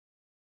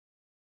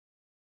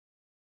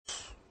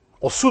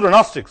or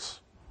pseudo-Gnostics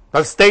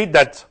that state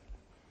that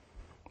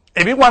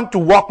if we want to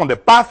walk on the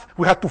path,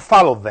 we have to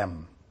follow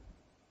them.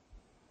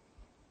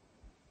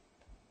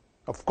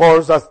 Of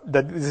course, that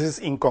this is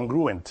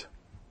incongruent.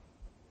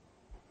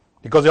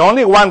 Because the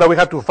only one that we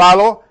have to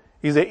follow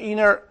is the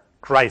inner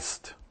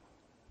Christ,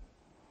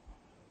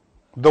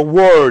 the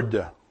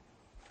Word.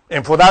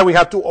 And for that we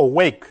have to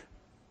awake.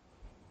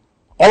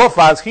 All of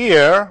us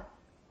here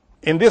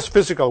in this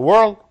physical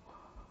world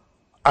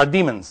are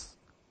demons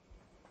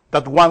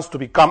that wants to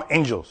become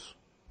angels.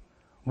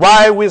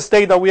 Why we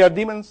state that we are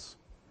demons?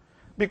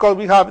 Because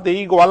we have the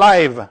ego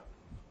alive.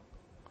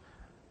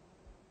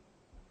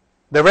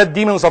 The red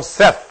demons of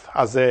Seth,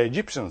 as the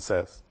Egyptian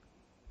says.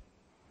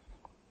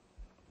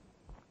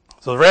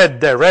 So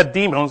the red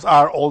demons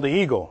are all the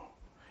ego.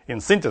 In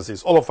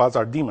synthesis, all of us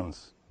are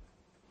demons.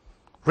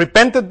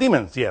 Repentant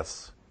demons,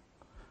 yes.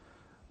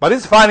 But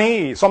it's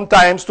funny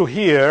sometimes to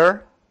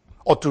hear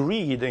or to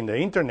read in the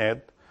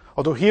internet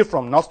or to hear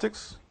from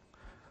Gnostics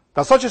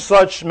that such and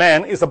such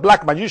man is a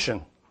black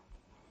magician.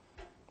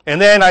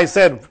 And then I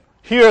said,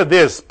 hear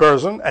this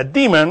person, a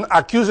demon,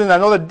 accusing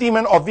another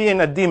demon of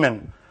being a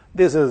demon.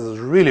 This is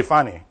really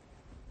funny.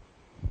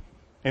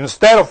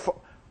 Instead of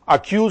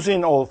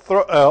accusing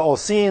or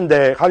seeing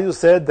the, how you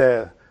said,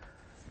 the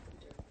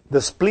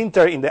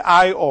splinter in the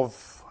eye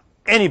of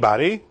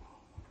anybody,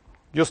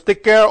 just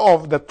take care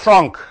of the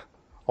trunk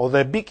of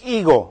the big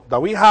ego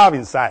that we have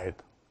inside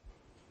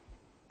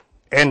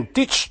and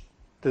teach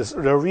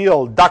the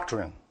real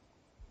doctrine.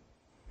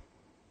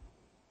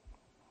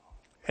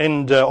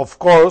 And of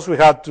course, we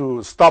have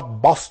to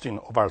stop boasting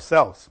of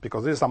ourselves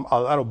because there's a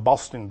lot of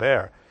boasting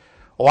there.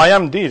 Oh, I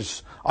am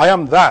this, I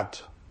am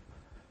that.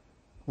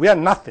 We are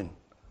nothing.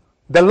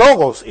 The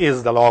Logos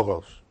is the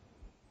Logos.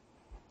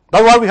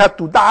 That's why we had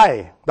to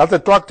die. That's the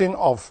doctrine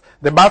of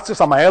the Master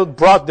Samael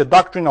brought the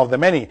doctrine of the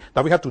many,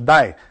 that we had to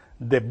die.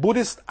 The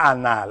Buddhist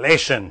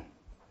annihilation.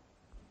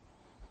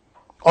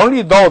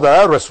 Only those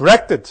that are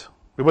resurrected,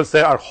 we will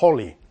say, are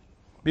holy.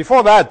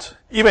 Before that,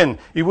 even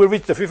if we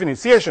reach the fifth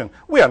initiation,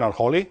 we are not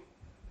holy.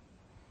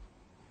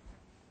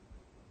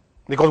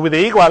 Because with the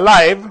ego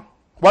alive,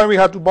 why we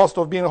have to boast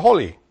of being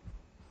holy?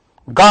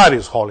 God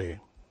is holy.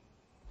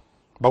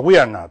 But we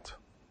are not.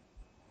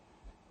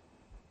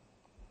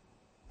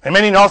 And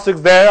many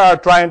Gnostics there are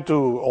trying to,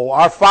 or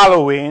are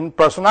following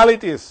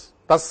personalities.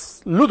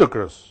 That's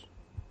ludicrous.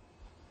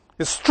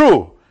 It's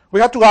true. We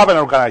have to have an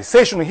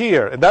organization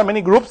here. And there are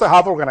many groups that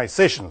have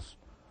organizations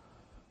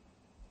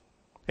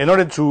in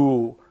order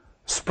to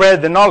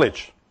spread the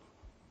knowledge.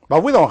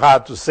 But we don't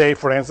have to say,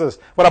 for instance,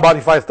 what about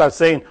if I start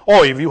saying,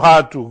 oh, if you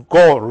had to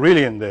go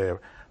really in the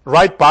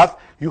right path,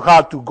 you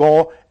have to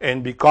go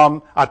and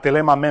become a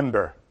Telema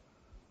member.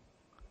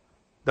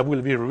 That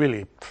will be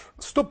really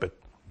stupid.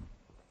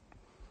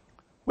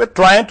 We're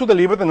trying to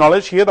deliver the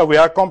knowledge here that we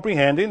are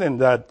comprehending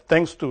and that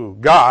thanks to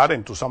God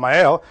and to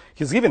Samael,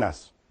 He's given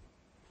us.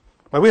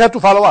 But we have to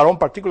follow our own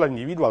particular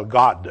individual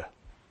God.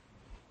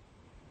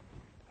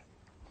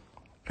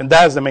 And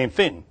that is the main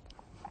thing.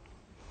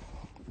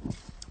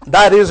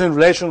 That is in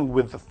relation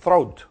with the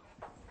throat,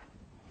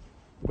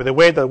 with the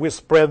way that we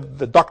spread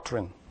the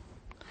doctrine.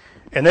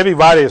 And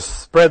everybody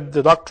spread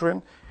the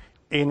doctrine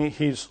in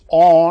his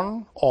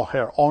own or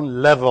her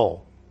own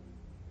level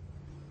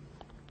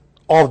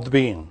of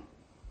being.